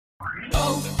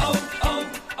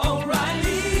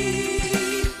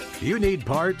O'Reilly. You need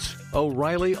parts?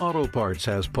 O'Reilly Auto Parts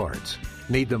has parts.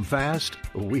 Need them fast?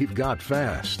 We've got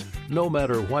fast. No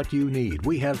matter what you need,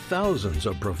 we have thousands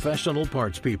of professional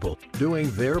parts people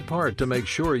doing their part to make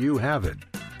sure you have it.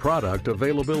 Product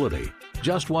availability.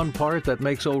 Just one part that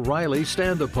makes O'Reilly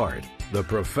stand apart. The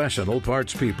professional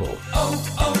parts people.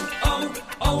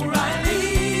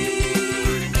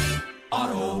 O'Reilly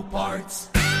Auto Parts.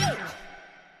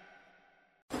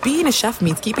 Being a chef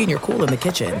means keeping your cool in the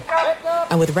kitchen.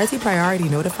 And with Resi Priority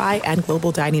Notify and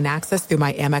Global Dining Access through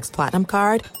my Amex Platinum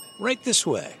card, right this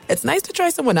way. It's nice to try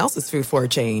someone else's food for a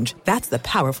change. That's the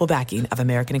powerful backing of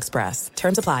American Express.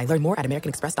 Terms apply. Learn more at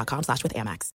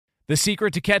americanexpress.com/withAmex. The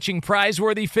secret to catching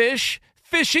prize-worthy fish?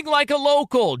 Fishing like a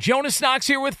local. Jonas Knox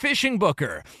here with Fishing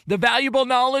Booker. The valuable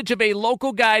knowledge of a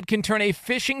local guide can turn a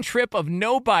fishing trip of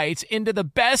no bites into the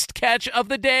best catch of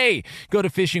the day. Go to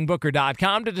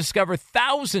fishingbooker.com to discover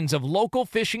thousands of local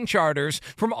fishing charters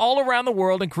from all around the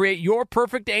world and create your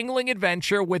perfect angling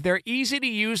adventure with their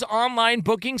easy-to-use online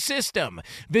booking system.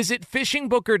 Visit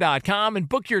fishingbooker.com and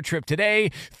book your trip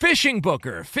today. Fishing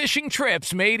Booker. Fishing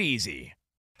trips made easy.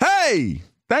 Hey!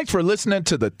 Thanks for listening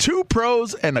to the Two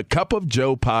Pros and a Cup of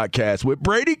Joe podcast with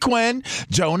Brady Quinn,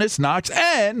 Jonas Knox,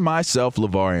 and myself,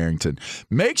 LaVar Arrington.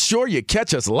 Make sure you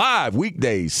catch us live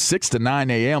weekdays 6 to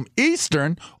 9 a.m.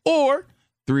 Eastern or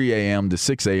 3 a.m. to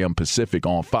 6 a.m. Pacific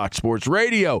on Fox Sports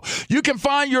Radio. You can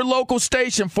find your local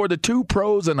station for the Two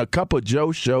Pros and a Cup of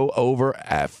Joe show over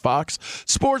at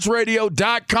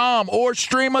foxsportsradio.com or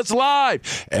stream us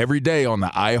live every day on the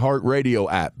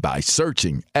iHeartRadio app by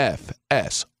searching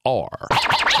FSR. Now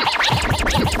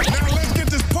let's get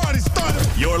this party started.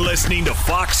 You're listening to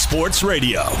Fox Sports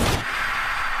Radio.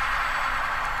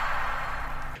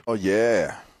 Oh,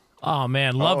 yeah. Oh,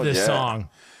 man. Love this song.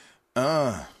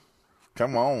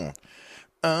 Come on.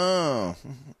 And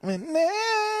then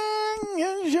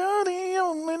you're the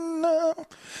only love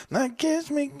that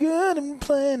gets me good and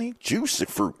plenty juicy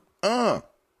fruit.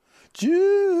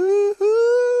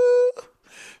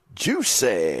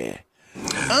 Juicy.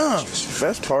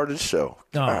 Best part of the show.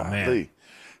 Oh, man.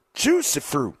 Juicy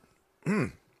fruit.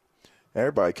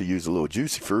 Everybody could use a little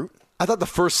juicy fruit. I thought the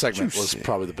first segment was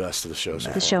probably the best of the show.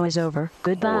 The show is over.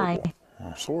 Goodbye.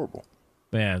 Horrible. It's horrible.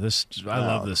 Man, I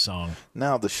love this song.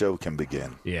 Now the show can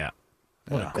begin. Yeah.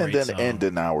 What a great and then song. end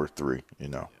in hour 3,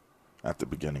 at the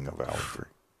beginning of hour 3.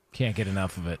 Can't get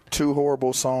enough of it. 2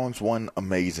 horrible songs, 1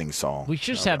 amazing song. We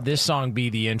should just have this song be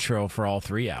the intro for all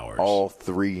 3 hours. All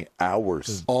 3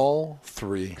 hours. All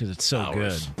 3 because it's so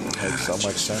hours. good. Makes so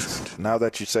much sense. Now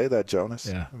that you say that, Jonas,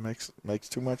 Yeah. it makes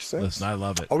too much sense. Listen, I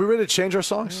love it. Are we ready to change our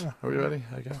songs? Yeah. Are we ready?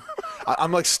 Okay.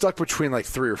 I'm like stuck between like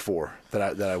 3 or 4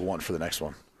 that I want for the next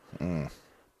one. I'm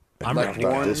Like, ready.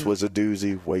 thought this was a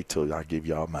doozy. Wait till I give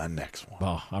y'all my next one.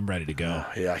 Oh, I'm ready to go.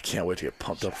 Yeah, I can't wait to get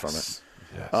pumped up from it.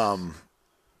 Yes.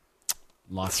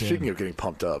 Locked Speaking in. of getting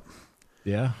pumped up,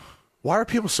 Yeah. why are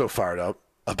people so fired up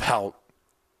about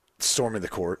storming the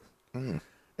court?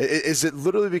 Is it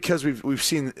literally because we've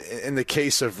seen in the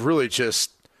case of really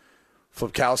just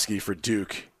Flipkowski for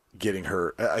Duke getting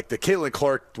hurt? Like the Caitlin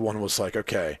Clark one was like,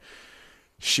 okay,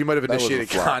 she might have That was a initiated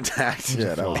flop. contact.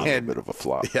 Yeah, that was a bit of a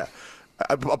flop. Yeah.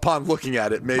 Upon looking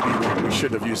at it, maybe we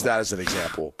shouldn't have used that as an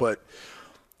example. But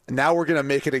now we're going to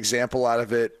make an example out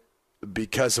of it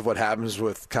because of what happens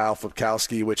with Kyle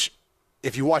Flipkowski, which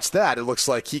if you watch that, it looks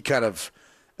like he kind of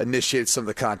initiated some of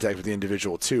the contact with the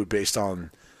individual too based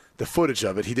on the footage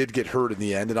of it. He did get hurt in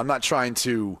the end, and I'm not trying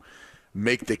to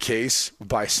make the case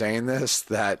by saying this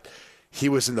that he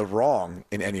was in the wrong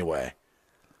in any way.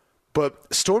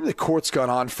 But storming the court's gone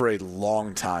on for a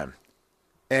long time.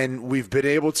 And we've been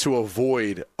able to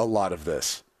avoid a lot of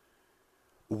this.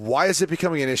 Why is it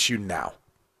becoming an issue now?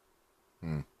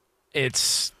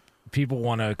 It's people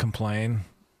want to complain.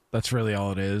 That's really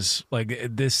all it is. Like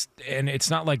this, and it's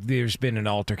not like there's been an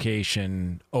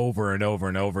altercation over and over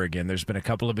and over again. There's been a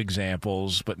couple of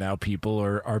examples, but now people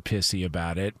are pissy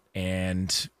about it.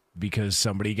 And because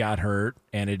somebody got hurt,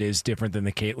 and it is different than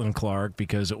the Caitlin Clark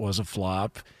because it was a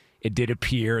flop. It did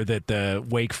appear that the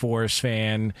Wake Forest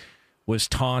fan was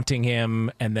taunting him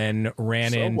and then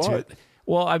ran into what?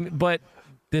 Well, but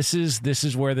this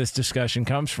is where this discussion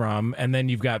comes from. And then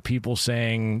you've got people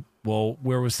saying, well,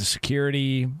 where was the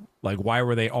security? Like, why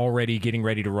were they already getting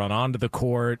ready to run onto the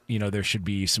court? There should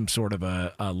be some sort of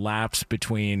a lapse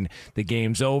between the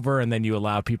game's over and then you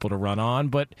allow people to run on.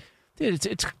 But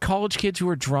it's college kids who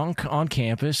are drunk on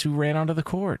campus who ran onto the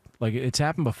court. Like, it's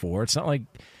happened before. It's not like,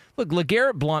 look,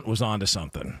 LeGarrette Blount was onto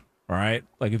something, all right?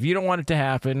 Like, if you don't want it to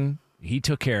happen, he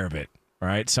took care of it.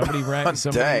 Right? Somebody ran.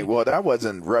 Dang, well, that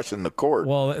wasn't rushing the court.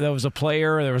 Well, there was a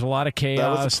player. There was a lot of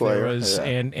chaos. That was a player,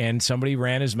 yeah. and somebody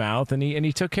ran his mouth, and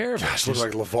he took care of it. Gosh, looked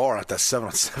like LaVar at that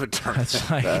 7-on-7 tournament.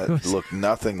 That looked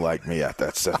nothing like me at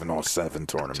that 7-on-7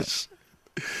 tournament.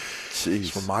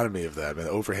 Jeez. Reminded me of that, man.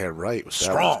 The overhand right was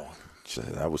strong.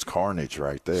 That was carnage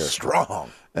right there.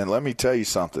 Strong. And let me tell you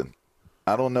something.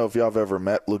 I don't know if y'all have ever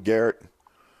met Lou Garrett,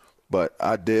 but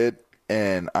I did,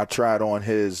 and I tried on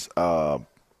his I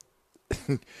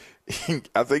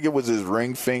think it was his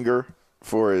ring finger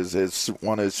for his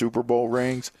one of his Super Bowl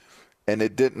rings, and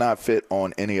it did not fit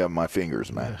on any of my fingers,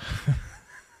 man.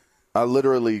 I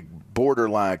literally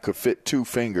borderline could fit 2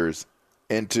 fingers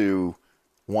into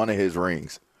one of his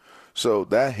rings. So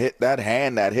that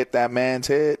hand that hit that man's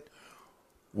head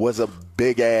was a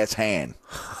big-ass hand.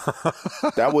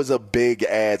 That was a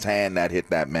big-ass hand that hit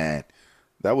that man.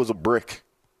 That was a brick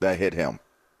that hit him.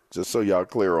 Just so y'all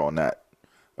clear on that.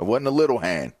 It wasn't a little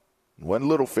hand. It wasn't a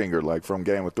little finger like from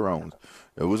Game of Thrones.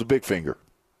 It was a big finger.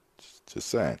 Just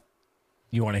saying.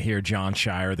 You want to hear John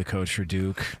Shire, the coach for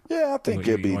Duke? Yeah, I think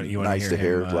it'd be nice to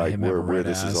hear where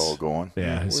this is all going.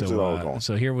 Yeah, where's it all going?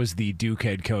 So here was the Duke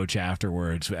head coach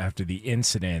afterwards, after the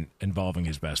incident involving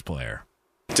his best player.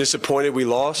 Disappointed we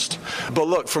lost. But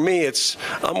look, for me,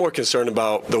 I'm more concerned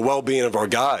about the well-being of our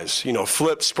guys.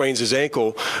 Flip sprains his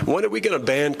ankle. When are we going to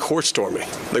ban court storming?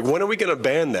 Like, when are we going to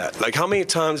ban that? Like, how many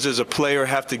times does a player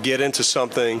have to get into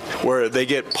something where they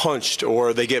get punched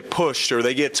or they get pushed or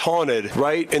they get taunted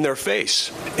right in their face?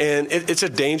 And it's a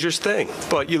dangerous thing.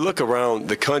 But you look around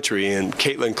the country and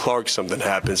Caitlin Clark, something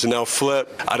happens. And now Flip,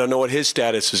 I don't know what his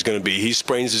status is going to be. He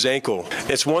sprains his ankle.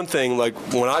 It's one thing, like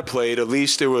when I played, at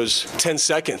least it was 10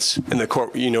 seconds in the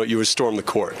court, you would storm the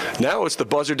court. Now it's the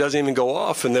buzzer doesn't even go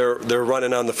off and they're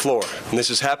running on the floor. And this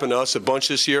has happened to us a bunch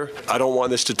this year. I don't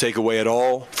want this to take away at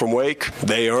all from Wake.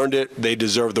 They earned it. They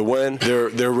deserve the win.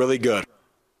 They're really good.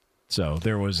 So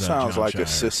there was sounds John like Shire. a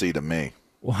sissy to me.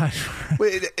 What?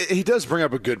 He does bring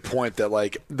up a good point that,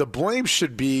 like, the blame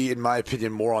should be, in my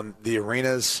opinion, more on the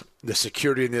arenas, the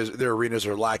security in their arenas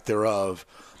or lack thereof,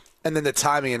 and then the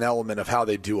timing and element of how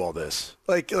they do all this.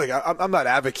 Like I'm not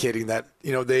advocating that,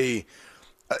 they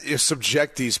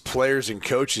subject these players and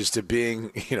coaches to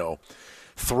being,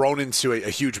 thrown into a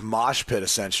huge mosh pit,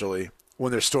 essentially,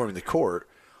 when they're storming the court.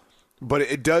 But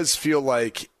it does feel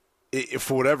like,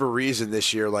 for whatever reason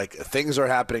this year, like, things are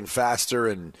happening faster,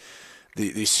 and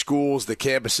the schools, the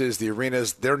campuses, the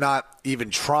arenas, they're not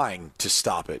even trying to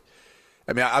stop it.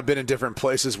 I mean, I've been in different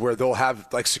places where they'll have,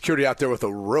 like, security out there with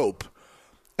a rope,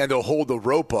 and they'll hold the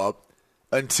rope up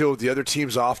until the other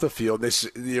team's off the field. They,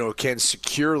 can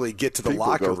securely get to the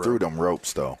locker room. People go through them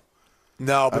ropes, though.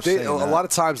 No, but a lot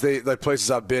of times like places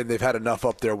I've been, they've had enough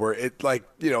up there where it, like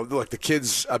the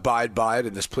kids abide by it,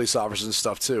 and there's police officers and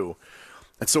stuff too,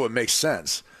 and so it makes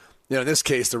sense. In this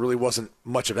case, there really wasn't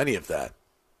much of any of that.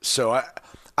 So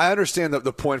I understand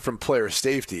the point from player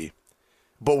safety,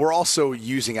 but we're also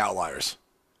using outliers.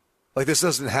 Like, this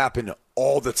doesn't happen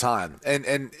all the time. And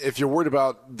if you're worried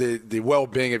about the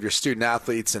well-being of your student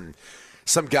athletes and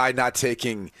some guy not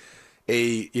taking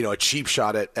a cheap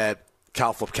shot at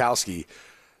Cal Flipkowski,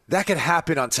 that could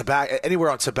happen on anywhere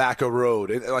on Tobacco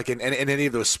Road, like in any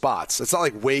of those spots. It's not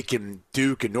like Wake and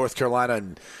Duke and North Carolina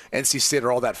and NC State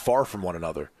are all that far from one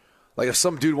another. Like, if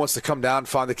some dude wants to come down,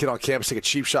 find the kid on campus, take a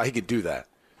cheap shot, he could do that.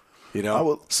 I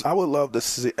would love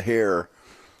to hear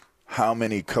how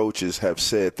many coaches have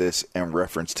said this in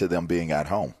reference to them being at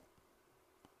home.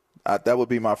 That would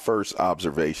be my first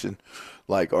observation.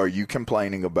 Like, are you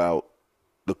complaining about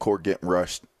the court getting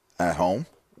rushed at home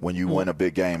when you win a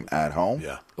big game at home?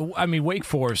 Yeah. I mean, Wake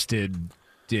Forest did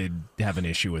have an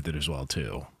issue with it as well,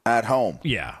 too. At home?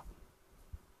 Yeah.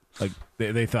 Like,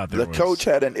 they thought the coach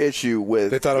had an issue with.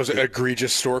 They thought it was an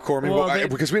egregious store corming.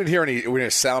 Because we didn't hear any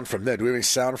sound from them. Do we have any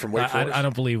sound from Wake Forest? I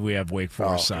don't believe we have Wake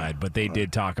Forest side, but they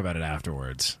did talk about it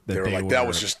afterwards. They were like, that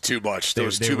was just too much. There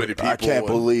was too many people. I can't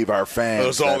believe our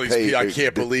fans. I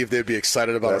can't believe they'd be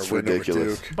excited about our win over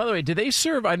Duke. By the way, do they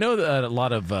serve? I know that a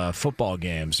lot of football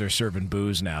games they're serving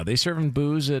booze now. They serving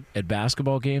booze at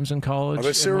basketball games in college. Are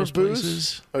they serving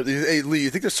booze? Places? Hey, Lee, you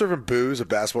think they're serving booze at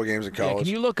basketball games in college? Yeah, can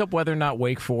you look up whether or not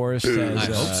Wake Forest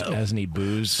has any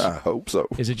booze? I hope so.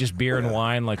 Is it just beer and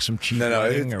wine, like some cheap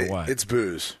wedding, or what? It's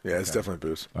booze. Yeah, it's definitely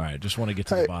booze. All right, just want to get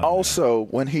to the bottom. Also,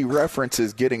 when he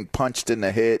references getting punched in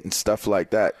the head and stuff like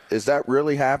that, is that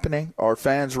really happening? Are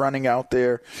fans running out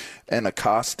there and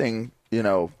accosting,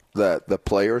 the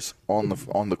players on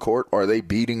the court? Are they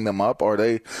beating them up? Are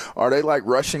they like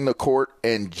rushing the court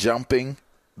and jumping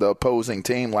the opposing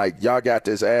team, like, y'all got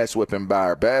this ass whipping by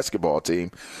our basketball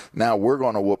team. Now we're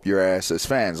going to whoop your ass as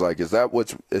fans. Like, is that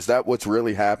what's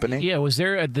really happening? Yeah, was the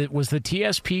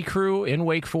TSP crew in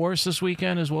Wake Forest this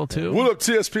weekend as well too? What up,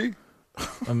 TSP?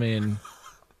 I mean,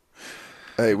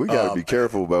 hey, we got to be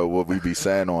careful about what we be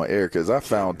saying on air, because I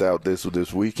found out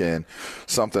this weekend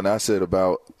something I said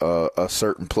about a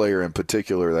certain player in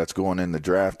particular that's going in the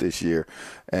draft this year,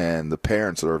 and the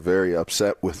parents are very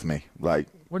upset with me. Like,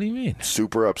 what do you mean?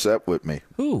 Super upset with me.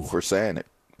 Who? For saying it.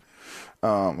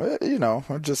 I'll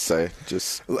just say.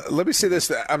 Let me say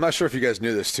this. I'm not sure if you guys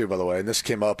knew this too, by the way, and this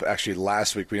came up actually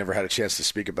last week. We never had a chance to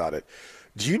speak about it.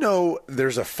 Do you know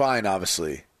there's a fine,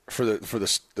 obviously, for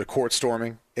the court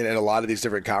storming in a lot of these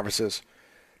different conferences?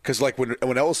 Because like when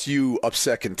LSU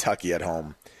upset Kentucky at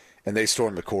home and they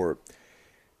stormed the court,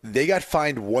 they got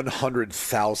fined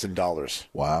 $100,000.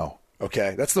 Wow.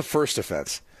 Okay, that's the first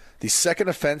offense. The second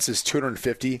offense is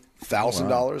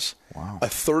 $250,000. Wow. A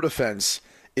third offense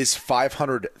is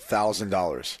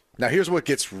 $500,000. Now, here's what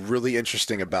gets really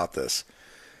interesting about this.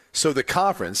 So the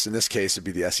conference, in this case, would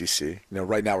be the SEC. You know,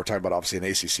 right now we're talking about obviously an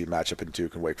ACC matchup in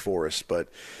Duke and Wake Forest, but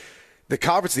the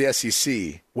conference, the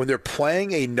SEC, when they're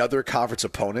playing another conference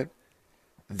opponent,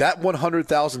 that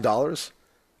 $100,000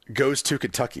 goes to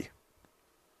Kentucky.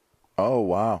 Oh,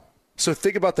 wow. So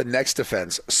think about the next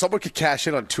offense. Someone could cash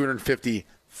in on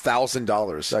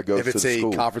 $250,000 if it's a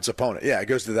conference opponent. Yeah, it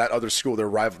goes to that other school, their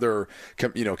rival, their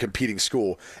competing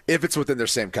school, if it's within their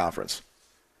same conference.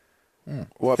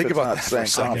 Well, think about that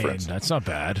same conference. That's not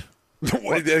bad.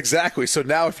 Exactly. So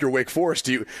now, if you're Wake Forest,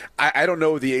 I don't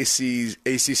know the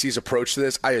ACC's approach to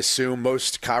this. I assume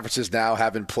most conferences now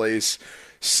have in place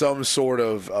some sort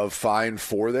of fine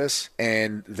for this,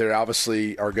 and they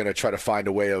obviously are going to try to find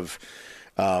a way of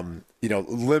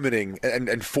limiting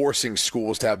and forcing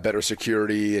schools to have better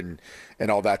security and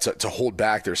all that to hold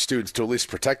back their students, to at least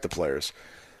protect the players.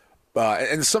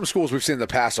 And some schools we've seen in the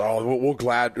past, we'll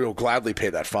gladly pay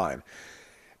that fine.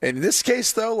 In this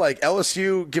case, though, like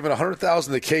LSU giving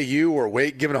 $100,000 to KU or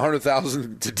Wake giving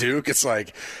 $100,000 to Duke, it's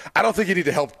like, I don't think you need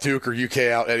to help Duke or UK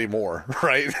out anymore,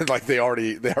 right? Like they're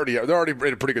already in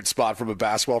a pretty good spot from a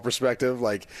basketball perspective.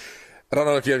 Like, I don't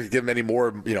know if you have to give them any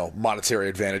more, monetary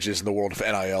advantages in the world of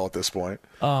NIL at this point.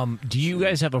 Do you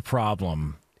guys have a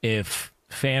problem if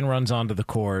fan runs onto the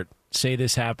court, say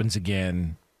this happens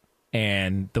again,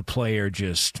 and the player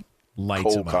just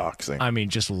lights him up? I mean,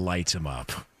 just lights him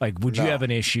up. Like, would you have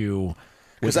an issue?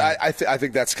 Because I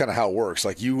think that's kind of how it works.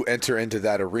 Like, you enter into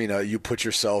that arena, you put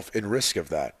yourself in risk of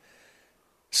that.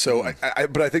 So,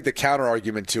 but I think the counter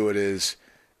argument to it is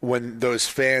when those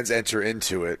fans enter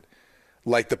into it,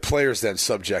 like the players then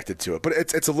subjected to it. But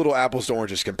it's a little apples to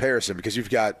oranges comparison, because you've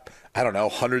got, I don't know,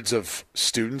 hundreds of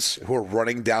students who are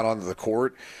running down onto the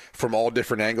court from all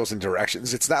different angles and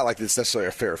directions. It's not like it's necessarily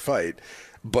a fair fight.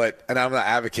 And I'm not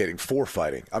advocating for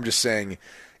fighting. I'm just saying,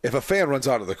 if a fan runs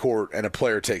onto the court and a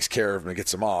player takes care of him and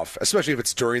gets him off, especially if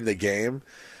it's during the game,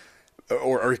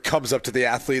 or he comes up to the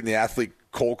athlete and the athlete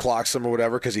cold clocks him or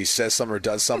whatever because he says something or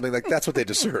does something, like that's what they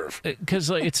deserve. Because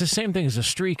it's the same thing as a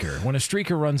streaker. When a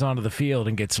streaker runs onto the field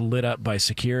and gets lit up by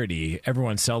security,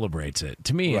 everyone celebrates it.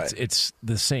 To me, right. it's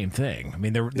the same thing. I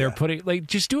mean, they're putting, like,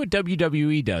 just do what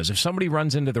WWE does. If somebody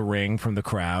runs into the ring from the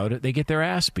crowd, they get their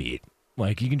ass beat.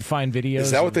 Like, you can find videos.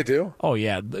 Is that what they do? Oh,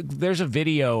 yeah. There's a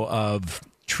video of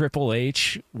Triple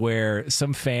H where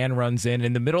some fan runs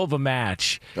in the middle of a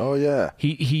match. Oh, yeah.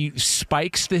 He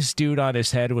spikes this dude on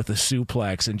his head with a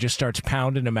suplex and just starts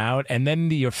pounding him out. And then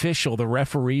the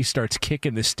referee starts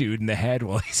kicking this dude in the head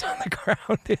while he's on the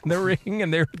ground in the ring.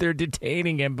 And they're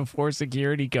detaining him before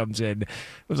security comes in. It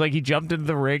was like he jumped into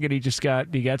the ring and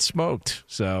he got smoked.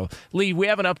 So, Lee, we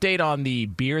have an update on the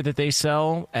beer that they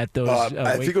sell at those.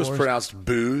 I think it was pronounced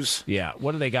booze. Yeah.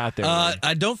 What do they got there?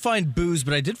 I don't find booze,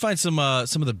 but I did find some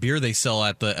of the beer they sell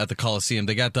at the Coliseum.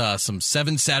 They got some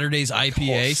 7 Saturdays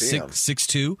IPA,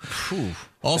 6.2.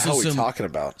 Also, what are we talking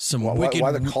about?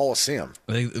 Why the Coliseum?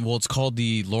 It's called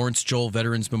the Lawrence Joel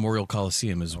Veterans Memorial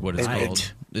Coliseum is what it's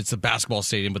called. It's a basketball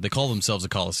stadium, but they call themselves a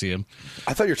Coliseum.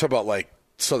 I thought you were talking about like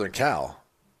Southern Cal.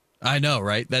 I know,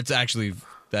 right? That actually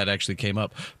came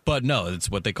up, but no, it's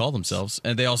what they call themselves.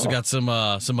 And they also got some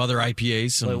other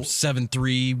IPAs, some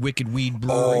 7.3 Wicked Weed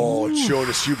Brewery. Oh,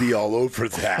 Jonas, you be all over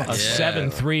that.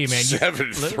 7.3, man.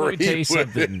 7.3. Let me tell you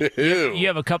something. You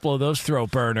have a couple of those throw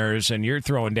burners, and you're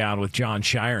throwing down with John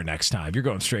Shire next time. You're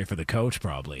going straight for the coach,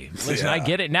 probably. Listen, I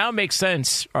get it. Now it makes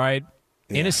sense. All right,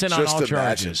 innocent on all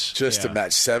charges. Just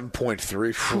imagine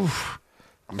 7.3.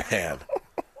 Man.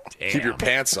 Damn. Keep your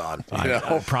pants on.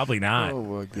 Probably not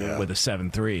with a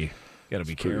 7.3. Got to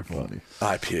be careful.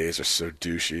 IPAs are so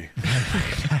douchey.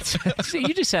 See,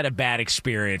 you just had a bad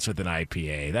experience with an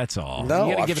IPA. That's all.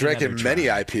 No, I've drinking many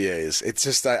IPAs. It's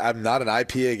just I'm not an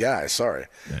IPA guy. Sorry,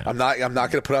 yeah. I'm not going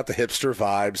to put out the hipster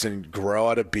vibes and grow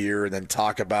out a beer and then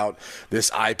talk about this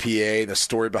IPA and the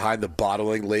story behind the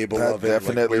bottling label of it. That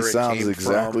definitely sounds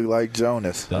exactly like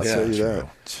Jonas. I'll tell you that.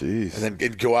 Jeez. And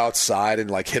then go outside and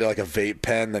hit like a vape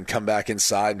pen, then come back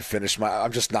inside and finish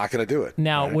I'm just not going to do it.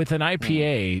 Now with an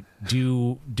IPA,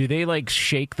 do they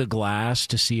shake the glass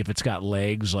to see if it's got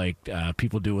legs like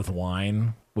people do with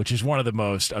wine, which is one of the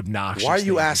most obnoxious. Why are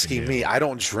you asking me? I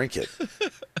don't drink it.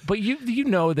 But you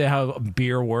know how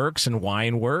beer works and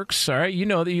wine works, all right? You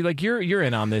know that you're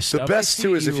in on this stuff. The best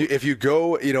too is if you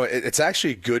go, it's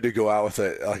actually good to go out with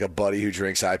a buddy who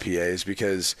drinks IPAs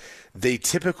because they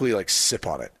typically sip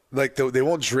on it. They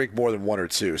won't drink more than one or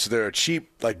two, so they're a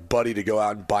cheap buddy to go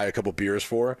out and buy a couple beers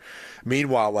for.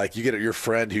 Meanwhile, you get your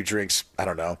friend who drinks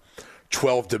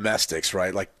 12 domestics,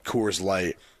 right? Like Coors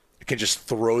Light, can just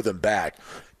throw them back.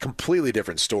 Completely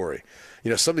different story.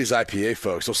 Some of these IPA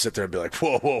folks will sit there and be like,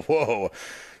 whoa.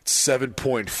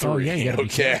 7.3. Oh, yeah, you gotta be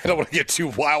careful. I don't want to get too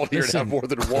wild here and have more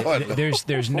than one.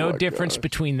 There's no difference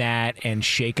between that and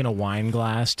shaking a wine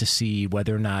glass to see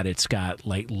whether or not it's got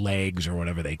legs or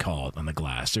whatever they call it on the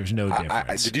glass. There's no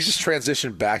difference. Did you just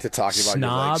transition back to talking about your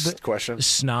legs question?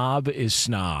 Snob is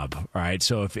snob, all right?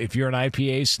 So if you're an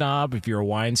IPA snob, if you're a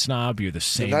wine snob, you're the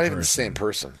same person. Not even the same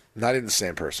person. Not even the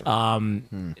same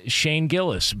person. Shane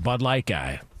Gillis, Bud Light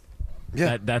guy.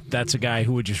 Yeah, that's a guy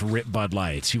who would just rip Bud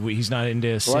Lights. He's not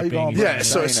into sipping. Yeah,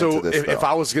 so if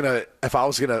I was gonna,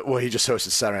 well, he just hosted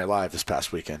Saturday Night Live this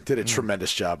past weekend. Did a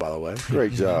tremendous job, by the way.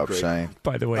 Great job, Shane.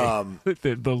 By the way,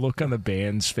 the look on the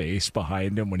band's face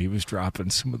behind him when he was dropping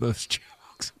some of those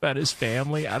jokes about his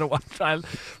family. First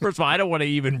of all, I don't want to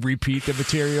even repeat the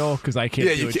material because I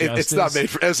can't do it justice. It's not made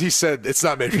for, as he said, it's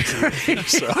not made for TV.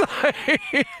 So.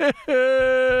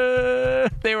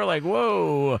 They were like,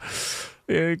 whoa.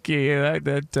 Okay,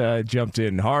 that jumped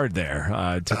in hard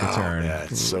there. Took a turn. Yeah,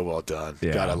 it's so well done.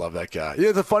 Yeah. God, I love that guy.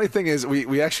 The funny thing is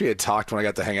we actually had talked when I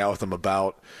got to hang out with him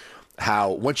about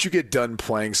how once you get done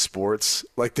playing sports,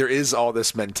 there is all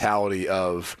this mentality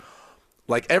of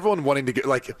everyone wanting to get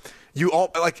you all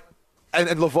and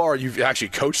LaVar, you've actually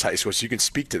coached high school, so you can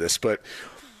speak to this, but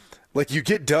you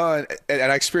get done,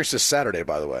 and I experienced this Saturday,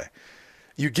 by the way.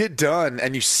 You get done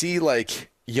and you see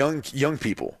young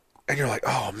people. And you're like,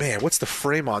 oh man, what's the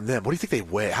frame on them? What do you think they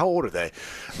weigh? How old are they?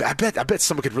 I bet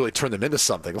someone could really turn them into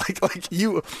something.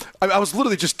 I was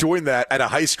literally just doing that at a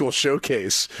high school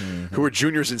showcase, who were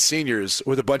juniors and seniors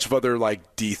with a bunch of other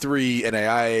D3,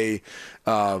 NAIA,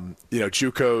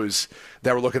 JUCOs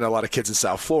that were looking at a lot of kids in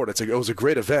South Florida. It was a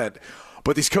great event.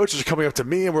 But these coaches are coming up to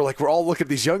me, and we're all looking at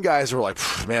these young guys, and we're like,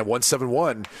 man,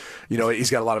 171.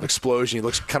 He's got a lot of explosion. He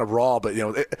looks kind of raw, but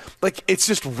it's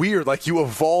just weird. You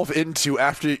evolve into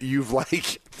after you've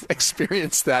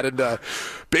experienced that and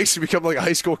basically become a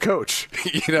high school coach.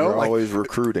 You're always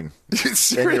recruiting. In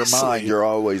your mind, you're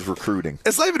always recruiting.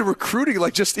 It's not even recruiting,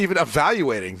 just even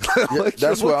evaluating.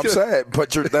 That's what I'm saying.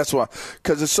 But that's why,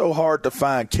 because it's so hard to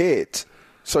find kids.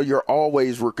 So you're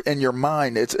always in your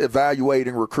mind. It's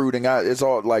evaluating, recruiting. It's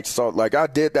all I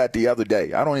did that the other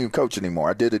day. I don't even coach anymore.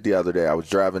 I did it the other day. I was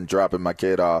dropping my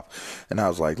kid off, and I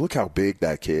was like, "Look how big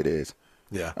that kid is."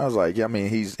 Yeah. I was like,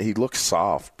 he looks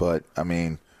soft, but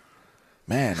man,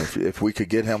 if we could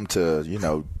get him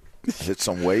to, hit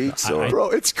some weights.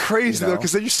 Bro, it's crazy though,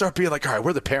 because then you start being like, all right,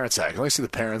 where are the parents at? Let me see the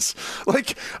parents.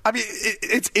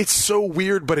 It's so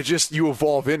weird, but you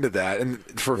evolve into that. And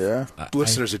for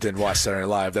listeners that didn't watch Saturday Night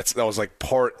Live, that was a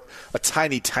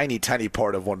tiny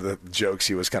part of one of the jokes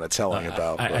he was kind of telling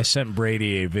about. I sent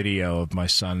Brady a video of my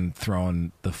son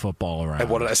throwing the football around. And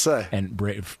what did I say? And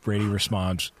Brady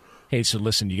responds, hey, so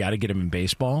listen, you got to get him in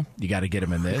baseball. You got to get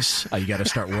him in this. You got to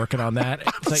start working on that.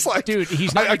 It's dude,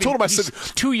 he's not. I told him, I said,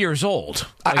 2 years old.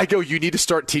 I go, you need to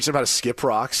start teaching him how to skip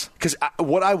rocks, because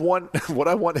what I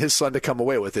want his son to come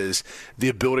away with is the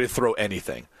ability to throw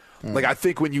anything. I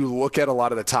think when you look at a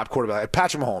lot of the top quarterbacks, like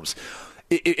Patrick Mahomes,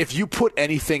 if you put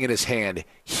anything in his hand,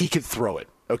 he could throw it.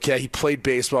 Okay, he played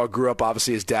baseball, grew up,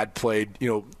 obviously his dad played,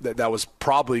 that was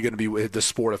probably going to be the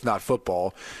sport if not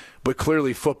football, but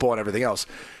clearly football and everything else.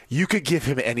 You could give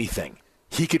him anything.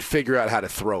 He could figure out how to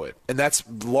throw it. And that's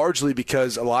largely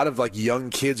because a lot of young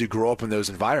kids who grow up in those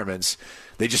environments,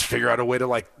 they just figure out a way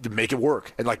to make it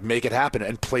work and make it happen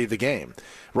and play the game.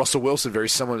 Russell Wilson, very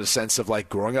similar in the sense of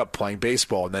growing up playing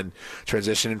baseball and then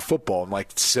transitioning football, and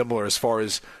similar as far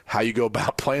as how you go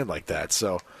about playing like that.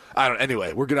 So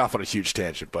anyway, we're getting off on a huge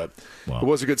tangent, but it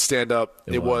was a good stand up.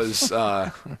 It was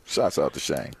shouts out to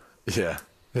Shane. Yeah.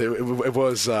 It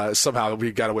was somehow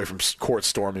we got away from court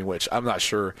storming, which I'm not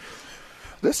sure.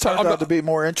 This turned out to be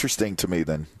more interesting to me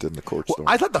than the court storm.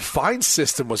 I thought the fine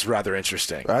system was rather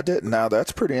interesting. I didn't. Now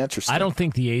that's pretty interesting. I don't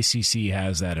think the ACC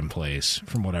has that in place,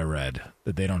 from what I read,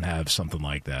 that they don't have something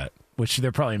like that, which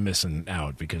they're probably missing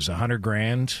out because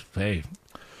 $100,000, hey.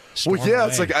 Well, yeah,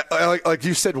 it's like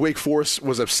you said, Wake Forest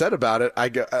was upset about it.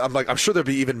 I'm sure they'll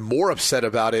be even more upset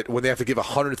about it when they have to give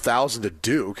 $100,000 to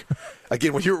Duke.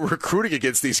 Again, when you're recruiting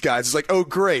against these guys, it's like, oh,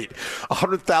 great,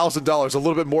 $100,000, a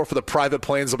little bit more for the private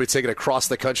planes they'll be taking across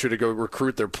the country to go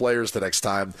recruit their players the next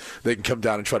time they can come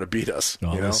down and try to beat us.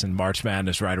 Oh, listen, March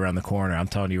Madness right around the corner. I'm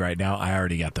telling you right now, I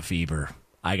already got the fever.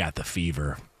 I got the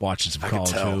fever watching some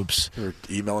college hoops. You were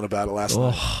emailing about it last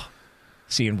night.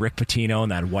 Seeing Rick Pitino in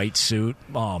that white suit,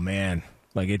 oh man,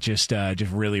 like it just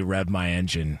really revved my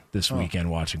engine this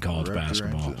weekend watching college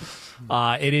basketball.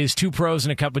 It is Two Pros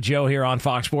and a Cup of Joe here on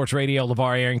Fox Sports Radio.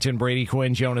 LaVar Arrington, Brady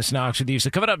Quinn, Jonas Knox with you. So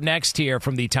coming up next here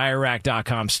from the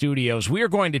TireRack.com studios, we are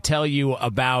going to tell you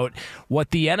about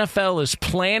what the NFL is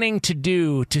planning to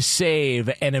do to save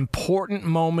an important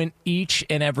moment each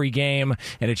and every game,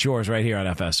 and it's yours right here on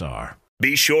FSR.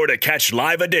 Be sure to catch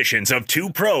live editions of Two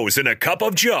Pros and a Cup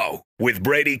of Joe with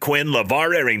Brady Quinn,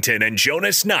 LaVar Arrington, and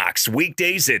Jonas Knox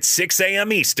weekdays at 6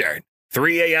 a.m. Eastern,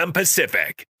 3 a.m.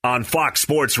 Pacific on Fox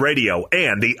Sports Radio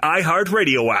and the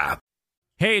iHeartRadio app.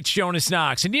 Hey, it's Jonas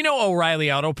Knox, and you know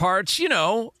O'Reilly Auto Parts, you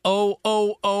know,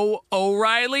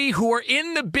 O'Reilly, who are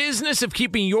in the business of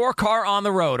keeping your car on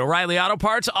the road. O'Reilly Auto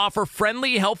Parts offer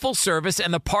friendly, helpful service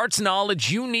and the parts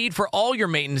knowledge you need for all your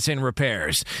maintenance and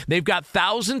repairs. They've got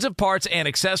thousands of parts and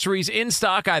accessories in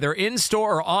stock, either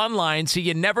in-store or online, so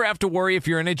you never have to worry if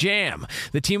you're in a jam.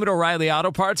 The team at O'Reilly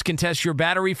Auto Parts can test your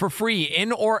battery for free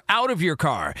in or out of your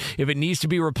car. If it needs to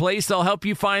be replaced, they'll help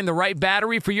you find the right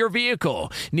battery for your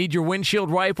vehicle. Need your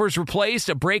windshield wipers replaced,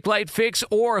 a brake light fix,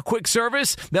 or a quick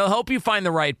service? They'll help you find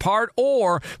the right part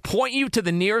or point you to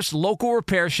the nearest local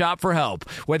repair shop for help.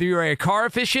 Whether you're a car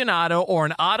aficionado or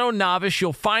an auto novice,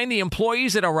 you'll find the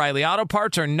employees at O'Reilly Auto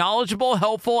Parts are knowledgeable,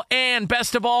 helpful, and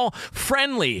best of all,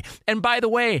 friendly. And by the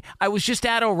way, I was just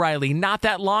at O'Reilly not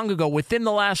that long ago, within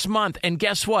the last month, and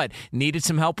guess what? Needed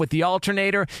some help with the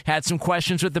alternator, had some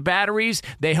questions with the batteries.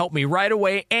 They helped me right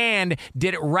away and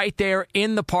did it right there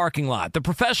in the parking lot. The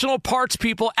professional parts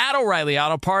people at O'Reilly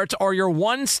Auto Parts are your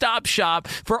one-stop shop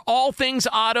for all things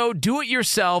auto,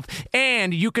 do-it-yourself,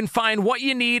 and you can find what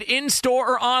you need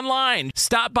in-store or online.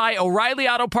 Stop by O'Reilly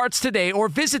Auto Parts today or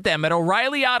visit them at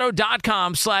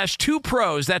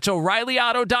O'ReillyAuto.com/2pros. That's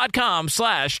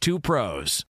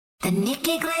O'ReillyAuto.com/2pros. The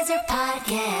Nikki Glazer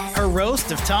Podcast. Her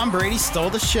roast of Tom Brady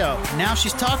stole the show. Now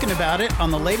she's talking about it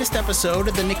on the latest episode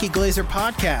of the Nikki Glazer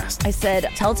Podcast. I said,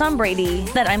 tell Tom Brady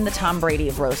that I'm the Tom Brady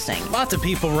of roasting. Lots of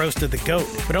people roasted the GOAT,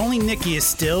 but only Nikki is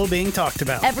still being talked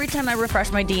about. Every time I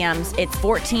refresh my DMs, it's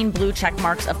 14 blue check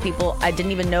marks of people I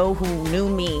didn't even know who knew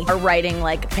me are writing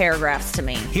like paragraphs to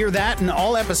me. Hear that in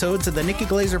all episodes of the Nikki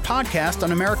Glazer Podcast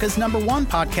on America's #1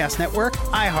 podcast network,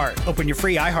 iHeart. Open your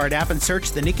free iHeart app and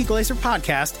search the Nikki Glazer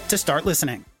Podcast to start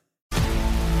listening.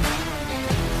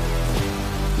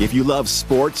 If you love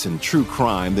sports and true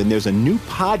crime, then there's a new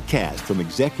podcast from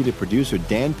executive producer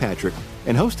Dan Patrick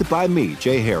and hosted by me,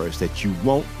 Jay Harris, that you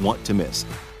won't want to miss.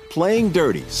 Playing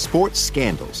Dirty: Sports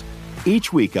Scandals.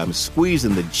 Each week, I'm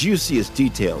squeezing the juiciest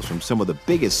details from some of the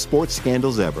biggest sports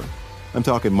scandals ever. I'm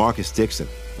talking Marcus Dixon,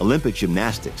 Olympic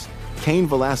gymnastics, Cain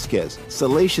Velasquez,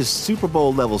 salacious Super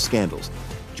Bowl-level scandals.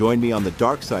 Join me on the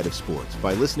dark side of sports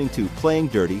by listening to Playing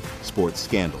Dirty: Sports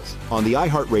Scandals on the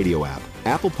iHeartRadio app,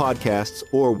 Apple Podcasts,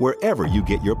 or wherever you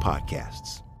get your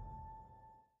podcasts.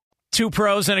 Two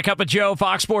Pros and a Cup of Joe,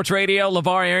 Fox Sports Radio.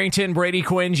 LaVar Arrington, Brady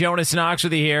Quinn, Jonas Knox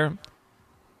with you here.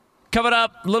 Coming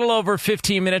up a little over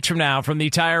 15 minutes from now from the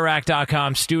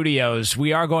TireRack.com studios,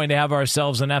 we are going to have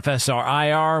ourselves an FSR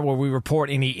IR where we report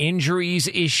any injuries,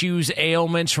 issues,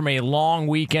 ailments from a long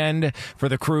weekend for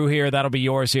the crew here. That'll be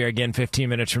yours here again 15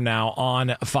 minutes from now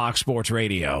on Fox Sports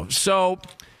Radio. So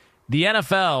the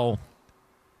NFL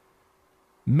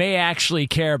may actually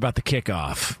care about the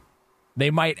kickoff.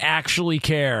 They might actually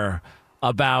care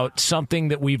about something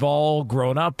that we've all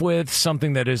grown up with,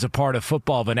 something that is a part of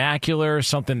football vernacular,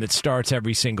 something that starts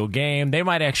every single game. They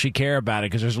might actually care about it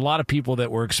because there's a lot of people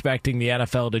that were expecting the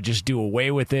NFL to just do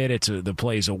away with it. The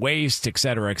play's a waste, et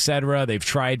cetera, et cetera. They've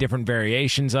tried different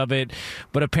variations of it.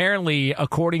 But apparently,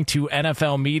 according to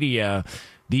NFL media,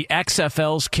 the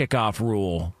XFL's kickoff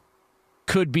rule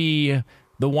could be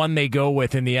the one they go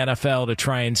with in the NFL to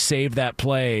try and save that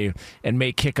play and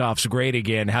make kickoffs great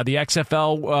again. How the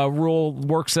XFL rule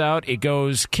works out, it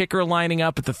goes kicker lining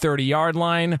up at the 30-yard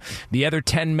line. The other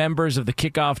 10 members of the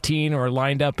kickoff team are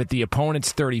lined up at the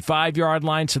opponent's 35-yard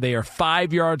line, so they are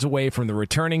 5 yards away from the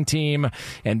returning team,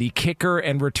 and the kicker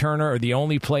and returner are the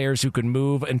only players who can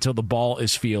move until the ball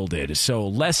is fielded. So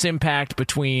less impact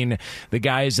between the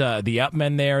guys, the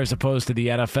upmen there, as opposed to the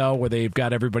NFL, where they've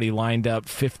got everybody lined up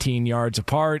 15 yards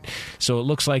apart. So it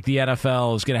looks like the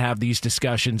NFL is going to have these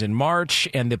discussions in March,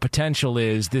 and the potential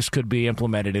is this could be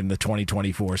implemented in the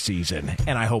 2024 season,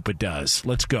 and I hope it does.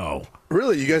 Let's go.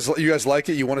 Really? You guys like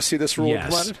it? You want to see this rule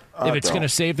implemented? If it's going to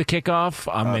save the kickoff,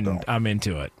 I'm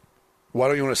into it. Why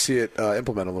don't you want to see it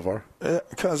implemented, LaVar?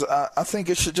 Because I think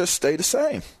it should just stay the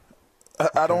same.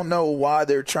 I don't know why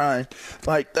they're trying.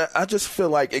 Like, I just feel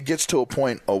like it gets to a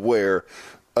point of where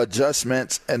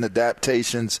adjustments and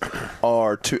adaptations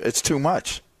it's too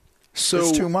much. So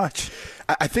it's too much.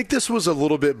 I think this was a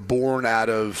little bit born out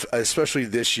of, especially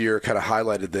this year kind of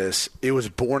highlighted this, it was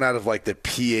born out of like the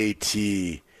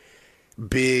PAT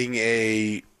being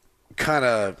a kind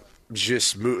of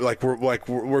just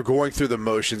we're going through the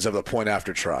motions of the point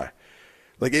after try.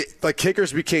 Like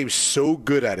kickers became so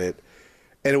good at it,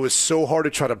 and it was so hard to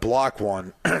try to block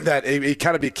one that it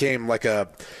kind of became like a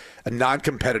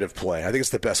non-competitive play. I think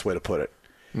it's the best way to put it.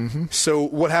 Mm-hmm. So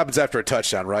what happens after a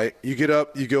touchdown, right? You get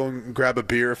up, you go and grab a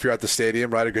beer if you're at the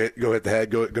stadium, right? Or go hit the head,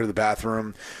 go to the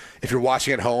bathroom. If you're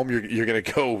watching at home, you're going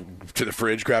to go to the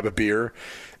fridge, grab a beer.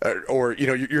 Or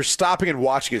you're stopping and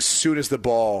watching as soon as the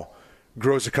ball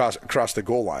grows across the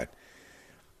goal line.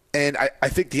 And I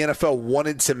think the NFL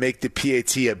wanted to make the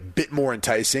PAT a bit more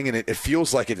enticing, and it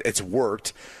feels like it's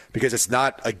worked because it's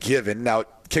not a given. Now,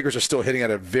 kickers are still hitting at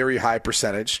a very high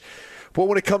percentage. But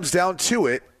when it comes down to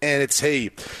it, and it's,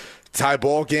 hey, tie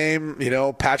ball game,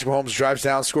 Patrick Mahomes drives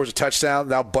down, scores a touchdown.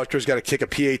 Now Butker's got to kick a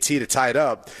PAT to tie it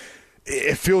up.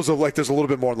 It feels like there's a little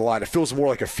bit more on the line. It feels more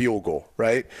like a field goal,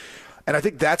 right? And I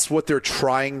think that's what they're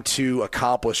trying to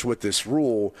accomplish with this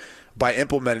rule by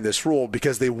implementing this rule,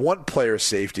 because they want player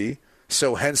safety.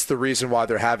 So hence the reason why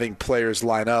they're having players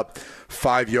line up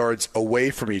 5 yards away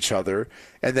from each other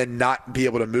and then not be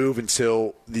able to move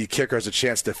until the kicker has a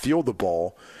chance to field the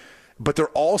ball. But they're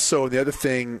also, the other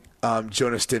thing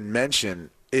Jonas didn't mention,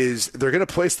 is they're going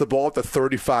to place the ball at the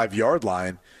 35-yard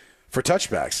line for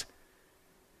touchbacks.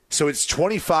 So it's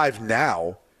 25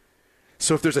 now.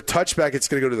 So if there's a touchback, it's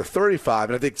going to go to the 35.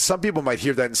 And I think some people might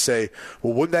hear that and say,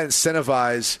 well, wouldn't that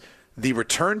incentivize the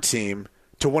return team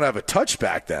to want to have a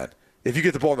touchback then if you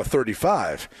get the ball on the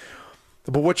 35?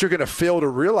 But what you're going to fail to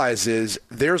realize is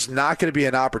there's not going to be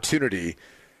an opportunity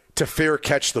to fair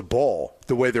catch the ball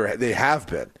the way they have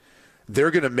been.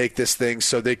 They're going to make this thing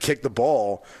so they kick the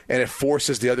ball and it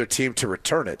forces the other team to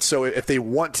return it. So if they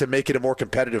want to make it a more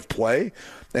competitive play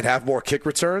and have more kick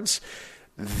returns,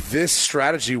 this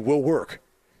strategy will work.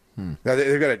 Now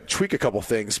they've got to tweak a couple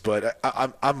things, but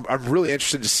I'm really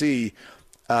interested to see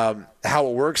how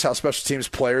it works, how special teams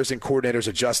players and coordinators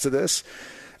adjust to this.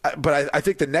 But I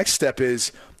think the next step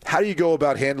is, how do you go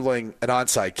about handling an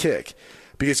onside kick?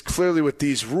 Because clearly with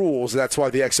these rules, that's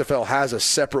why the XFL has a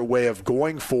separate way of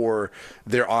going for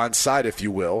their onside, if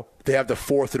you will. They have the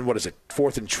 4th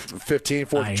and 15,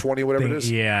 4th and 20, whatever it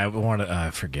is. Yeah, I want to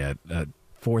forget.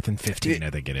 4th and 15, I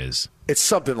think it is. It's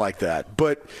something like that.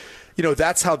 But,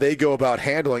 that's how they go about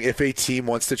handling if a team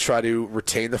wants to try to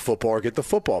retain the football or get the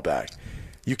football back.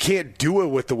 You can't do it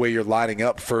with the way you're lining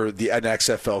up for an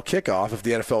XFL kickoff if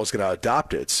the NFL is going to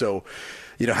adopt it. So,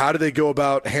 how do they go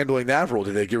about handling that rule?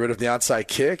 Do they get rid of the onside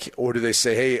kick, or do they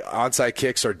say, hey, onside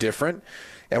kicks are different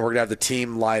and we're going to have the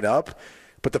team line up?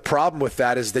 But the problem with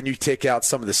that is then you take out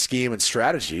some of the scheme and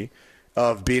strategy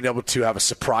of being able to have a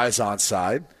surprise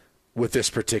onside with this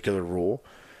particular rule.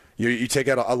 You take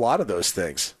out a lot of those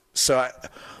things. So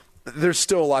there's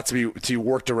still a lot to be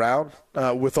worked around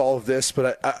with all of this,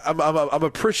 but I'm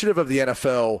appreciative of the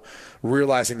NFL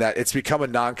realizing that it's become a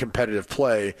non-competitive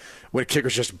play when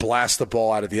kickers just blast the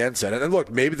ball out of the end zone. And look,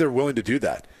 maybe they're willing to do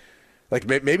that. Like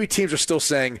maybe teams are still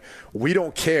saying, we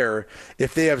don't care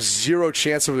if they have zero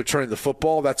chance of returning the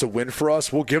football. That's a win for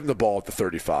us. We'll give them the ball at the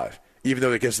 35, even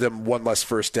though it gives them one less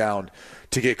first down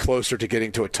to get closer to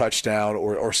getting to a touchdown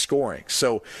or scoring.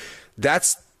 So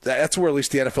that's where at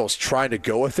least the NFL is trying to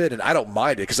go with it, and I don't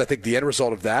mind it because I think the end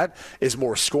result of that is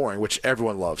more scoring, which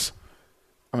everyone loves.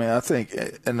 I mean, I think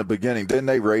in the beginning, didn't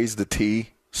they raise the tee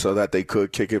so that they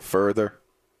could kick it further?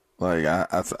 Like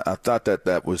I thought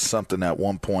that was something at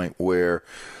one point where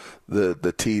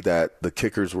the tee that the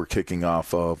kickers were kicking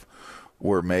off of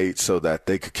were made so that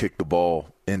they could kick the ball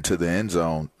into the end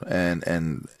zone and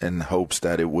in hopes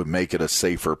that it would make it a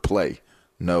safer play.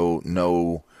 No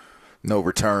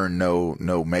return,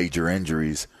 no major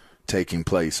injuries taking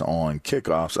place on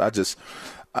kickoffs.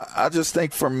 I just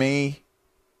think for me,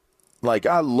 like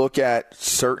I look at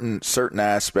certain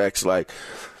aspects, like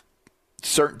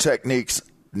certain techniques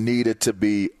needed to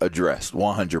be addressed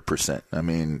 100%. I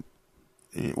mean,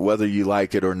 whether you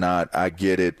like it or not, I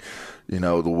get it.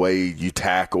 The way you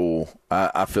tackle,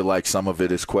 I feel like some of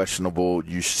it is questionable.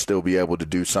 You should still be able to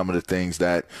do some of the things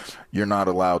that you're not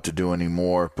allowed to do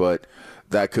anymore, but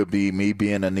that could be me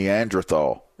being a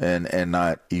Neanderthal and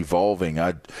not evolving.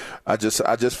 I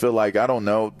just feel like, I don't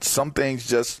know, some things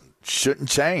just shouldn't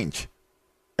change.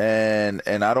 And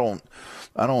I don't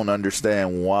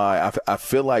understand why. I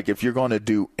feel like if you're going to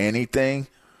do anything,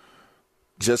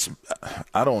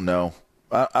 I don't know.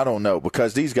 I don't know,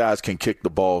 because these guys can kick the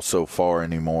ball so far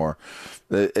anymore.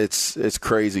 It's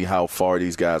crazy how far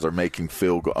these guys are making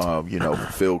field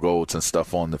goals and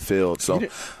stuff on the field. So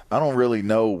I don't really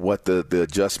know what the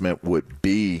adjustment would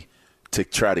be to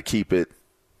try to keep it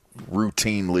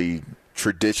routinely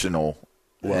traditional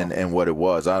and what it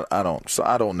was. I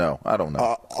don't know.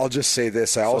 I'll just say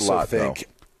this. I also think,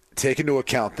 take into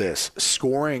account this,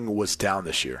 scoring was down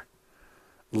this year.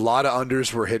 A lot of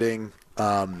unders were hitting.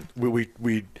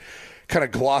 We kind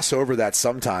of gloss over that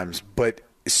sometimes, but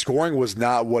scoring was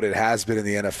not what it has been in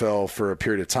the NFL for a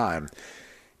period of time.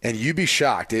 And you'd be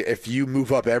shocked if you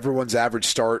move up everyone's average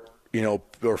start,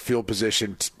 or field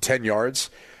position 10 yards,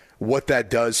 what that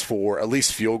does for at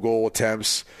least field goal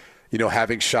attempts,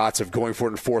 having shots of going for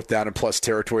it in fourth down and plus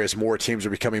territory as more teams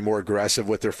are becoming more aggressive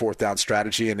with their fourth down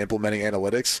strategy and implementing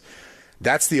analytics.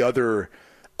 That's the other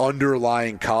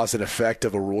underlying cause and effect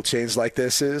of a rule change like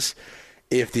this is,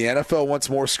 if the NFL wants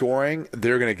more scoring,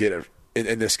 they're going to get it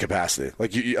in this capacity.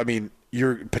 Like,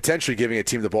 you're potentially giving a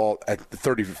team the ball at the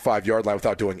 35-yard line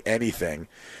without doing anything.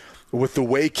 With the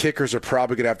way kickers are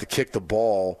probably going to have to kick the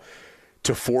ball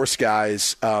to force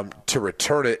guys to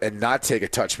return it and not take a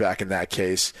touchback in that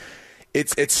case,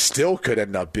 it still could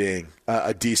end up being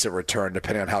a decent return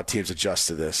depending on how teams adjust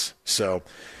to this. So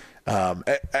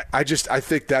I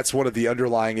think that's one of the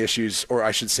underlying issues, or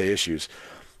I should say issues,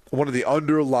 one of the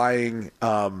underlying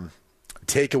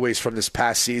takeaways from this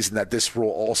past season that this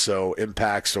rule also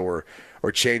impacts or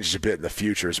changes a bit in the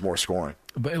future is more scoring.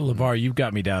 But LaVar, you've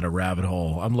got me down a rabbit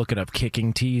hole. I'm looking up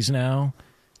kicking tees now.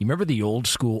 You remember the old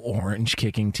school orange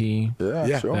kicking tee?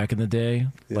 Yeah, sure. Back in the day?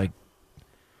 Yeah. Like,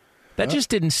 that just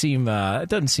didn't seem it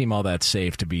doesn't seem all that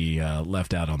safe to be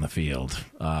left out on the field.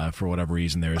 For whatever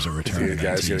reason, there is a return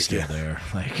that tee still there.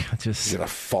 Like, just gonna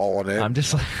fall on it. I'm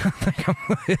just like,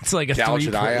 it's like a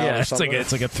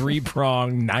it's like a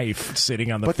 3-prong knife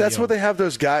sitting on the field. But that's what they have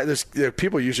those guys.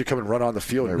 People usually come and run on the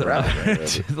field and grab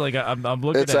it. Like, I'm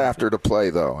looking. It's after the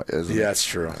play, though, isn't it? Yeah, it's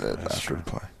true. It's after the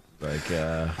play. Like,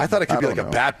 I thought it could be like a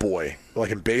bat boy, like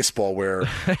in baseball, where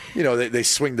they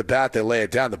swing the bat, they lay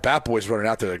it down. The bat boy's running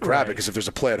out there to grab it because if there's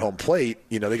a play at home plate,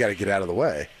 they got to get out of the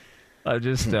way. I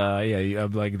just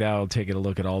I'm like now taking a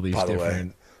look at all these. By the different.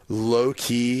 Way, low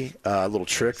key little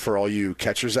trick for all you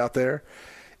catchers out there: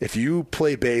 if you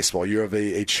play baseball, you have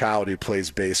a child who plays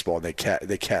baseball and they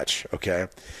catch. Okay,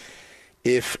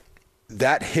 if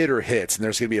that hitter hits and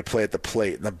there's going to be a play at the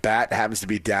plate and the bat happens to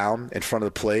be down in front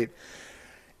of the plate,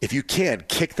 if you can,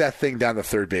 kick that thing down the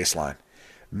third baseline.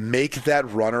 Make that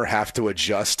runner have to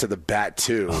adjust to the bat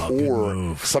too.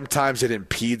 Or sometimes it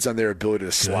impedes on their ability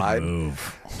to slide.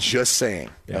 Just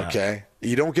saying, okay?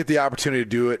 You don't get the opportunity to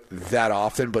do it that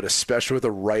often, but especially with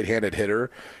a right-handed hitter,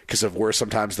 because of where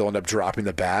sometimes they'll end up dropping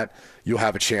the bat, you'll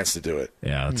have a chance to do it.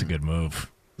 Yeah, that's a good move.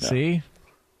 Yeah. See?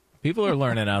 People are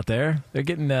learning out there. They're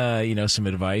getting some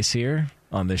advice here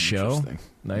on this show.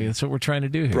 That's what we're trying to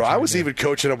do here. Bro, I was even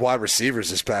coaching up wide receivers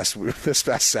this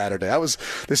past Saturday.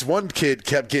 This one kid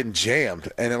kept getting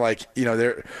jammed, and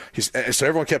then so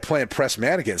everyone kept playing press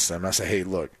man against them. And I said, hey,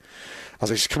 look, I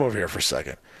was like, just come over here for a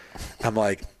second. I'm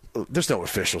like, there's no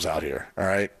officials out here, all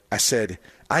right? I said,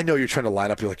 I know you're trying to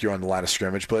line up like you're on the line of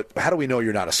scrimmage, but how do we know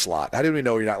you're not a slot? How do we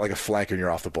know you're not like a flanker and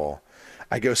you're off the ball?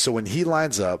 I go, so when he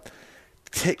lines up,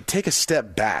 take a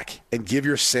step back and give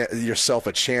yourself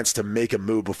a chance to make a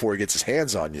move before he gets his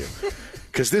hands on you.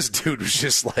 Because this dude was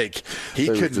just like, he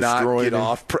could not get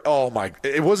off. Oh, my.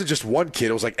 It wasn't just one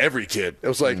kid. It was like every kid. It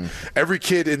was like every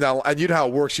kid in that. And you know how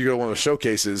it works. You go to one of those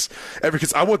showcases. Every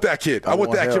kid's, I want that kid. I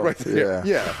want that kid right there.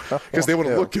 Yeah. Because they want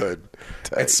to look good.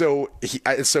 And so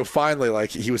finally, like,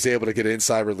 he was able to get an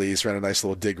inside release, ran a nice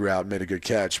little dig route, made a good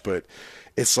catch. But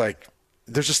it's like,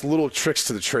 there's just little tricks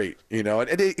to the trait, and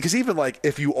because even like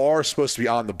if you are supposed to be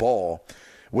on the ball,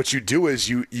 what you do is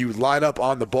you line up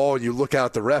on the ball and you look out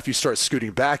at the ref, you start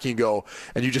scooting back and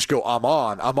you just go, I'm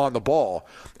on the ball.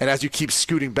 And as you keep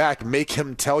scooting back, make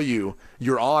him tell you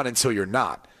you're on until you're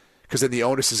not, because then the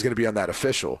onus is going to be on that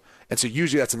official. And so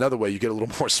usually that's another way you get a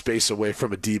little more space away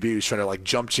from a DB who's trying to like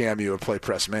jump jam you and play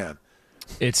press man.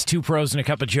 It's Two Pros and a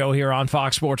Cup of Joe here on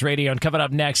Fox Sports Radio. And coming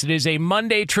up next, it is a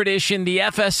Monday tradition, the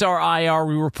FSR IR.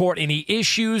 We report any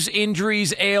issues,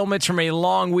 injuries, ailments from a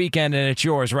long weekend, and it's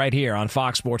yours right here on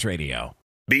Fox Sports Radio.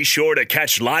 Be sure to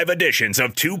catch live editions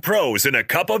of Two Pros and a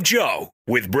Cup of Joe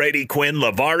with Brady Quinn,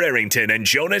 LaVar Arrington, and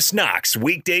Jonas Knox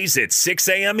weekdays at 6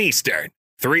 a.m. Eastern,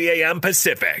 3 a.m.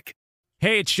 Pacific.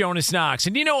 Hey, it's Jonas Knox,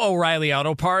 and you know O'Reilly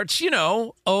Auto Parts, you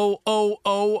know,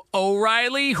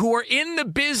 O'Reilly, who are in the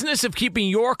business of keeping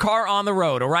your car on the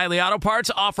road. O'Reilly Auto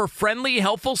Parts offer friendly,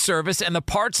 helpful service and the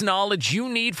parts knowledge you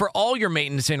need for all your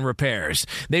maintenance and repairs.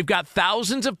 They've got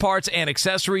thousands of parts and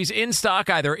accessories in stock,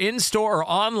 either in-store or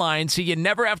online, so you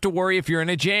never have to worry if you're in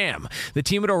a jam. The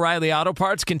team at O'Reilly Auto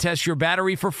Parts can test your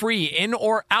battery for free, in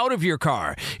or out of your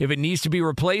car. If it needs to be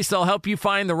replaced, they'll help you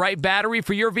find the right battery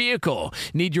for your vehicle.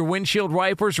 Need your windshield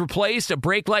wipers replaced, a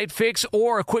brake light fix,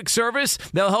 or a quick service?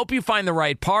 They'll help you find the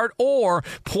right part or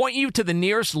point you to the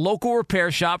nearest local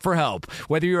repair shop for help.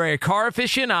 Whether you're a car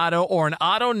aficionado or an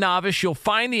auto novice, you'll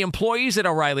find the employees at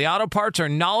O'Reilly Auto Parts are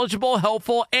knowledgeable,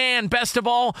 helpful, and best of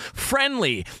all,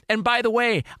 friendly. And by the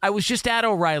way, I was just at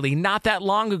O'Reilly not that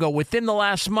long ago, within the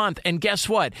last month, and guess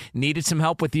what? Needed some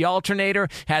help with the alternator,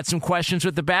 had some questions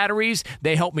with the batteries.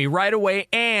 They helped me right away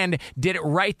and did it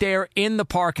right there in the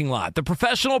parking lot. The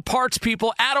professional parts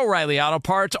people at O'Reilly Auto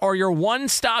Parts are your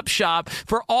one-stop shop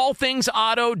for all things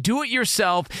auto,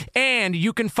 do-it-yourself, and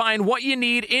you can find what you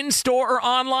need in-store or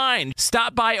online.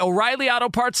 Stop by O'Reilly Auto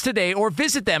Parts today or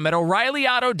visit them at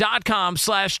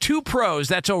O'ReillyAuto.com/2pros.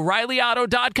 That's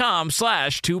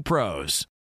O'ReillyAuto.com/2pros.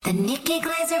 The Nikki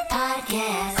Glaser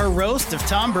Podcast. Her roast of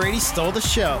Tom Brady stole the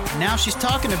show. Now she's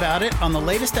talking about it on the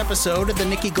latest episode of the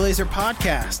Nikki Glaser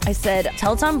Podcast. I said,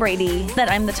 tell Tom Brady that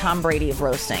I'm the Tom Brady of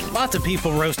roasting. Lots of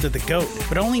people roasted the GOAT,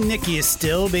 but only Nikki is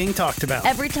still being talked about.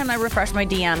 Every time I refresh my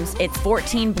DMs, it's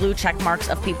 14 blue check marks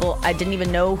of people I didn't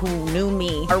even know who knew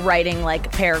me are writing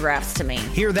like paragraphs to me.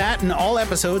 Hear that in all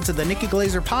episodes of the Nikki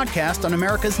Glaser Podcast on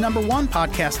America's #1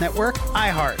 podcast network,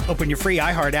 iHeart. Open your free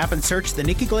iHeart app and search the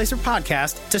Nikki Glaser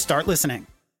Podcast to start listening.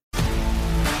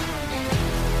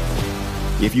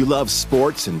 If you love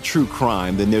sports and true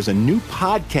crime, then there's a new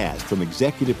podcast from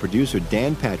executive producer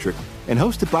Dan Patrick and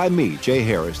hosted by me, Jay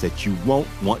Harris, that you won't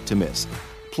want to miss.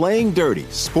 Playing Dirty: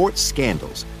 Sports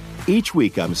Scandals. Each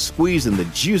week, I'm squeezing the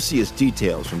juiciest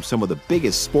details from some of the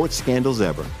biggest sports scandals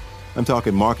ever. I'm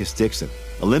talking Marcus Dixon,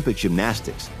 Olympic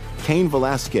gymnastics, Cain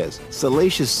Velasquez,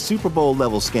 salacious Super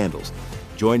Bowl-level scandals.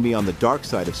 Join me on the dark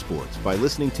side of sports by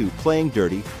listening to Playing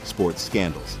Dirty: Sports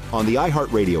Scandals on the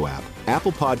iHeartRadio app,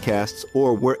 Apple Podcasts,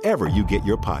 or wherever you get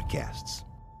your podcasts.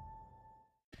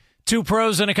 Two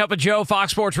Pros and a Cup of Joe,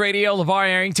 Fox Sports Radio. LaVar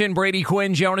Arrington, Brady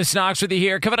Quinn, Jonas Knox with you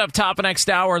here. Coming up top of next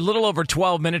hour, a little over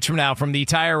 12 minutes from now from the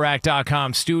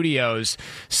TireRack.com studios.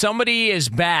 Somebody is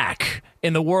back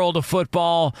in the world of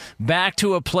football, back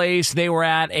to a place they were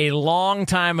at a long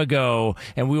time ago,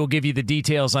 and we will give you the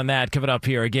details on that coming up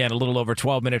here again a little over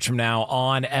 12 minutes from now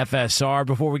on FSR.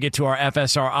 Before we get to our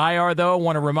FSR IR, though, I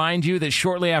want to remind you that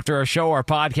shortly after our show, our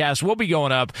podcast will be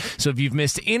going up, so if you've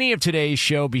missed any of today's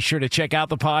show, be sure to check out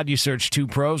the pod. You search Two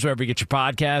Pros wherever you get your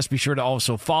podcast. Be sure to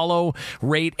also follow,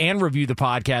 rate, and review the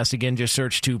podcast. Again, just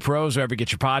search Two Pros wherever you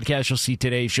get your podcast. You'll see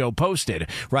today's show posted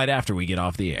right after we get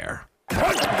off the air.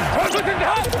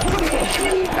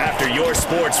 After your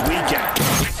sports weekend,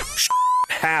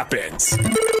 happens.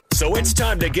 So it's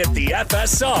time to get the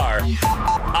FSR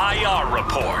IR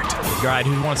report. All right,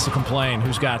 who wants to complain?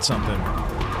 Who's got something?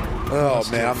 Oh,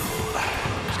 man.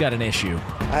 Who's got an issue?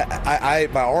 My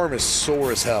arm is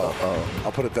sore as hell.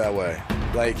 I'll put it that way.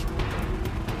 Like,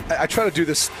 I try to do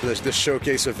this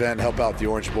showcase event, help out the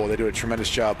Orange Bowl. They do a tremendous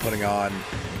job putting on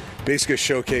basically a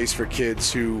showcase for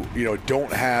kids who,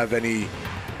 don't have any,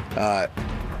 I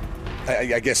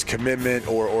guess, commitment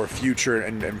or future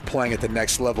and playing at the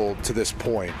next level to this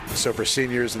point. So for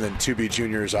seniors and then to be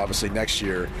juniors, obviously next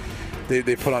year,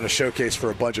 they put on a showcase for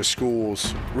a bunch of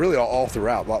schools, really all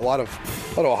throughout. A lot of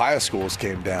Ohio schools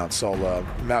came down. Saw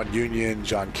Mount Union,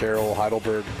 John Carroll,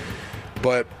 Heidelberg.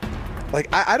 But,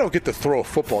 I don't get to throw a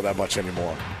football that much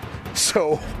anymore.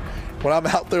 So when I'm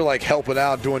out there helping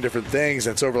out, doing different things,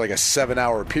 and it's over a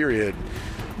 7-hour period,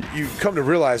 you come to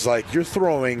realize you're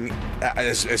throwing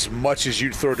as much as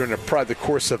you'd throw during the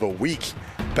course of a week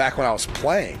back when I was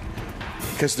playing,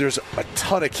 because there's a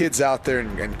ton of kids out there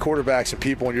and quarterbacks and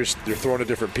people, and you're throwing to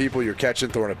different people, you're catching,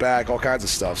 throwing it back, all kinds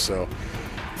of stuff. So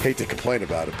hate to complain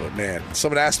about it, but man,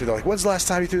 someone asked me, they're like, when's the last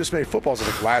time you threw this many footballs? I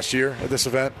was like, last year at this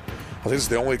event. I think this is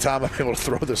the only time I'm able to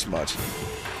throw this much.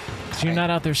 So you're not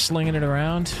out there slinging it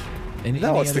around?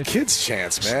 No, it's the kids'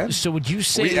 chance, man. So would you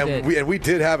say that... we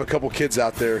did have a couple kids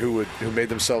out there who made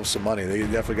themselves some money. They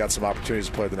definitely got some opportunities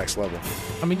to play at the next level.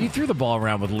 I mean, you threw the ball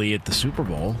around with Lee at the Super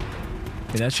Bowl.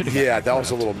 I mean, that should have. Yeah, that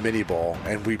was a little mini ball,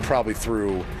 and we probably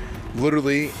threw,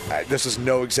 literally, this is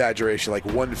no exaggeration, like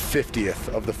 1/50th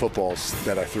of the footballs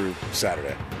that I threw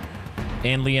Saturday.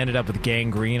 And Lee ended up with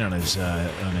gangrene on his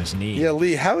knee. Yeah,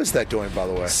 Lee, how is that doing, by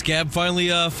the way? Scab finally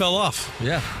fell off.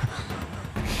 Yeah.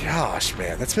 Gosh,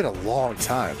 man, that's been a long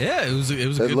time. Yeah, it was.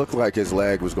 It looked like his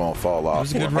leg was going to fall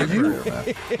off. It was a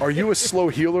good Are you a slow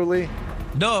healer, Lee?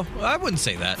 No, I wouldn't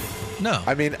say that. No.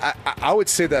 I mean, I would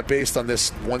say that based on this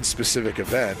one specific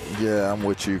event. Yeah, I'm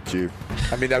with you, Q.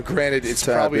 I mean, now granted, it's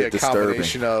probably a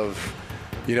combination of,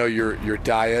 your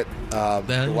diet,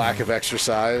 lack of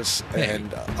exercise,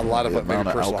 and a lot of maybe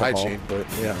personal hygiene. But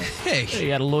yeah, hey,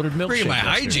 you had a loaded milkshake. Bringing my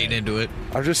hygiene into it.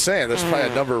 I'm just saying, there's probably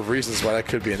a number of reasons why that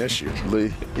could be an issue.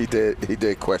 Lee, he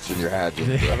did question your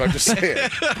hygiene. I'm just saying,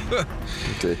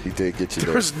 he did get you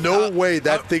there. There's no way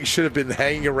that thing should have been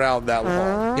hanging around that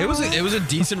long. It was a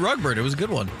decent rug bird. It was a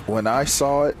good one. When I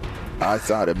saw it, I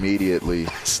thought immediately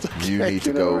you need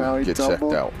to go get checked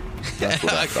out. That's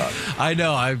what I thought. I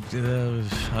know.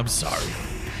 I'm sorry.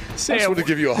 Sam, I just want to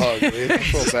give you a hug. I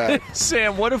feel bad.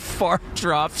 Sam, what do fart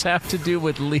drops have to do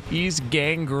with Lee's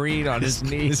gangrene on his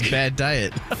knee? His bad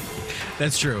diet.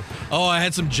 That's true. Oh, I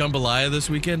had some jambalaya this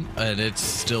weekend, and it's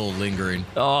still lingering.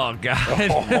 Oh,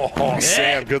 God. Oh,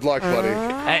 Sam, good luck, buddy.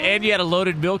 And you had a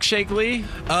loaded milkshake, Lee?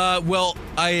 Well,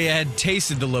 I had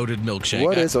tasted the loaded milkshake.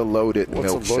 What is a loaded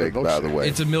milkshake, by the way?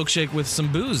 It's a milkshake with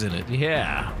some booze in it.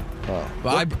 Yeah.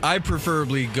 Oh. I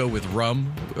preferably go with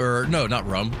rum, or no, not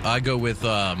rum. I go with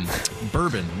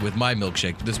bourbon with my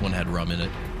milkshake. This one had rum in it.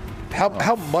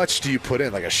 How much do you put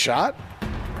in? Like a shot?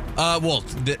 Well,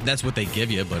 that's what they give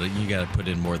you, but you got to put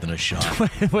in more than a shot.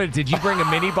 What, did you bring a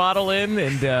mini bottle in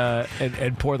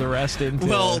and pour the rest into?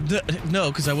 Well,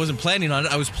 no, because I wasn't planning on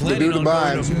it. I was planning on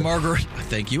going to Margaret.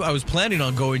 Thank you. I was planning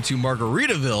on going to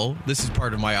Margaritaville. This is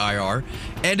part of my IR,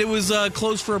 and it was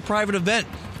closed for a private event.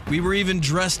 We were even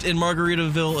dressed in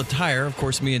Margaritaville attire, of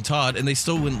course, me and Todd, and they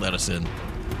still wouldn't let us in.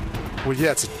 Well,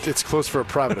 yeah, it's closed for a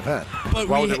private event. But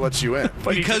why would it let you in?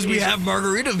 Because we have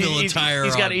Margaritaville attire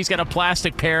on. He's got a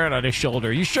plastic parrot on his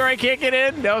shoulder. You sure I can't get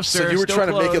in? No, sir. So you were trying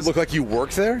to make it look like you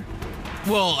worked there?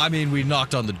 Well, I mean, we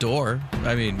knocked on the door.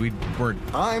 I mean, we weren't...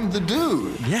 I'm the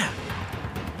dude. Yeah.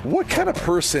 What kind of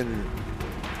person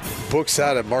books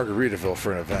out at Margaritaville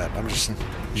for an event? I'm just trying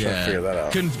to figure that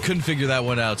out. Couldn't figure that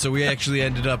one out. So we actually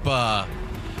ended up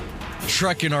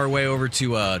trekking our way over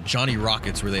to Johnny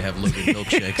Rockets, where they have loaded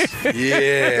milkshakes. Yeah.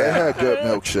 They have good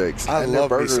milkshakes. I and love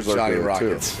their me some burgers Johnny are good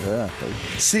Rockets. Too. Yeah.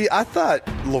 See, I thought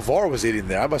LaVar was eating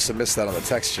there. I must have missed that on the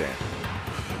text chain.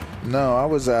 No, I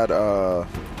was at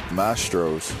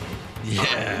Mastro's.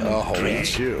 Yeah. Oh,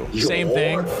 that's you. Same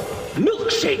thing.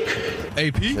 Milkshake.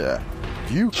 AP? Yeah.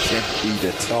 You can eat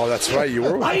it. Oh, that's right. You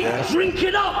were with I drink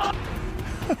it up.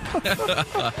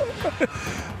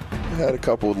 Had a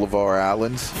couple of LaVar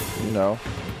Allens,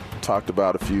 talked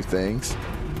about a few things,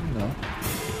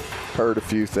 heard a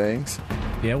few things.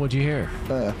 Yeah, what'd you hear?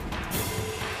 Yeah.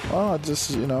 Well, I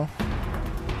just,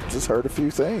 just heard a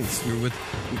few things.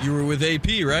 You were with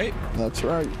AP, right? That's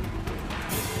right.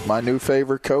 My new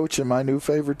favorite coach and my new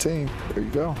favorite team. There you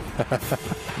go.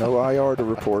 No IR to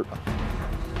report.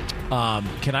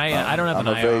 Can I don't have an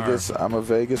IR. I'm a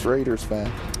Vegas Raiders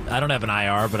fan. I don't have an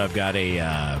IR, but I've got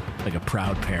a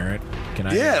proud parent. Can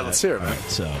I? Yeah, let's hear it. All right,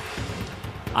 so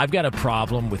I've got a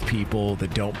problem with people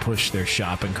that don't push their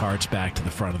shopping carts back to the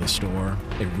front of the store.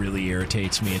 It really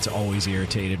irritates me. It's always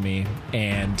irritated me.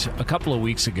 And a couple of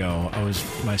weeks ago,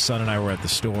 my son and I were at the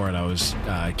store, and I was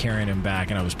carrying him back,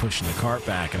 and I was pushing the cart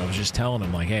back, and I was just telling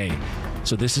him, like, hey,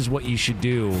 so this is what you should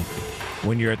do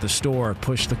when you're at the store,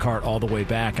 push the cart all the way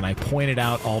back. And I pointed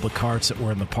out all the carts that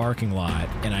were in the parking lot,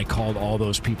 and I called all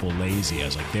those people lazy. I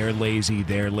was like, they're lazy.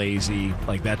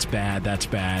 Like, that's bad.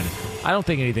 I don't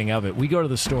think anything of it. We go to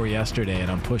the store yesterday,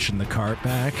 and I'm pushing the cart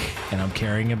back, and I'm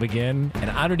carrying him again, and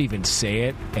I don't even say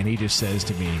it, and he just says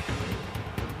to me,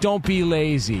 don't be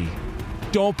lazy.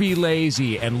 Don't be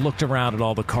lazy, and looked around at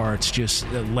all the carts just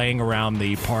laying around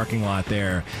the parking lot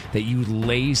there, that you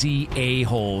lazy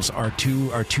a-holes are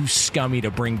too scummy to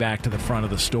bring back to the front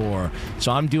of the store.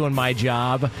 So I'm doing my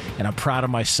job, and I'm proud of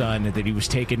my son that he was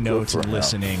taking notes and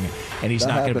listening, and he's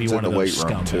not going to be one of those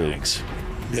scumbags.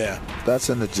 Yeah. That's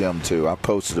in the gym, too. I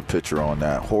posted a picture on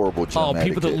that. Horrible gym etiquette.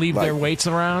 People that leave their weights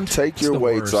around? Take your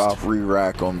weights off,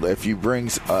 re-rack them. If you bring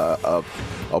a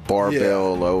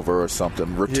barbell over or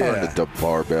something, return the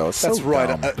barbell. It's That's so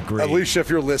right. dumb. Alicia, if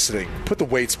you're listening, put the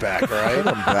weights back, all right? Put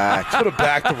them back. Put them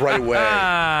back the right way.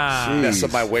 Mess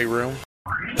up my weight room.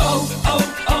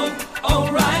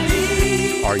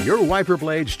 O'Reilly. Are your wiper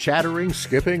blades chattering,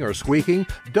 skipping, or squeaking?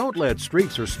 Don't let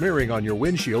streaks or smearing on your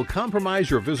windshield compromise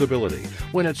your visibility.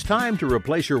 When it's time to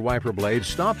replace your wiper blades,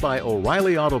 stop by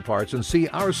O'Reilly Auto Parts and see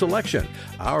our selection.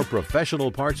 Our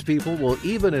professional parts people will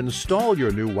even install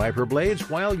your new wiper blades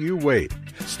while you wait.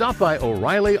 Stop by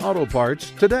O'Reilly Auto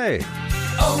Parts today.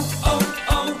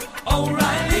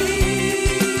 O'Reilly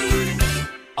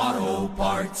Auto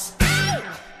Parts.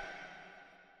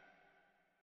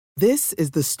 This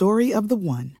is the story of the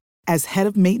one. As head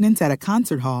of maintenance at a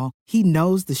concert hall, he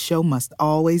knows the show must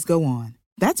always go on.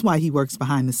 That's why he works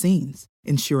behind the scenes,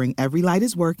 ensuring every light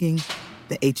is working,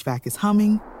 the HVAC is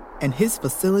humming, and his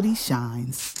facility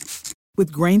shines.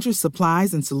 With Grainger's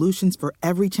supplies and solutions for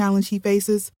every challenge he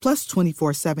faces, plus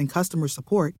 24/7 customer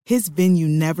support, his venue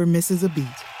never misses a beat.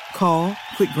 Call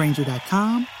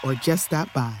quickgrainger.com or just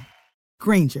stop by.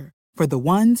 Grainger, for the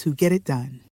ones who get it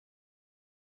done.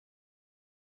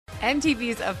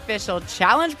 MTV's official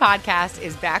Challenge podcast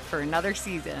is back for another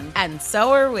season. And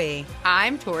so are we.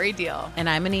 I'm Tori Deal. And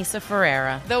I'm Anissa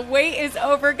Ferreira. The wait is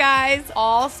over, guys.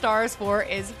 All Stars 4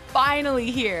 is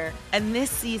finally here. And this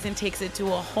season takes it to a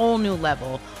whole new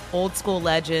level. Old school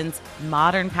legends,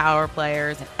 modern power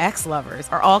players, and ex-lovers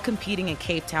are all competing in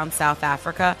Cape Town, South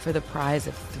Africa for the prize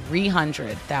of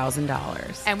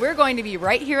 $300,000. And we're going to be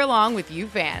right here along with you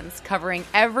fans, covering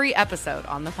every episode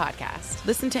on the podcast.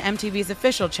 Listen to MTV's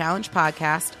official Challenge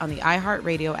podcast on the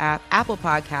iHeartRadio app, Apple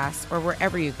Podcasts, or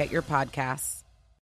wherever you get your podcasts.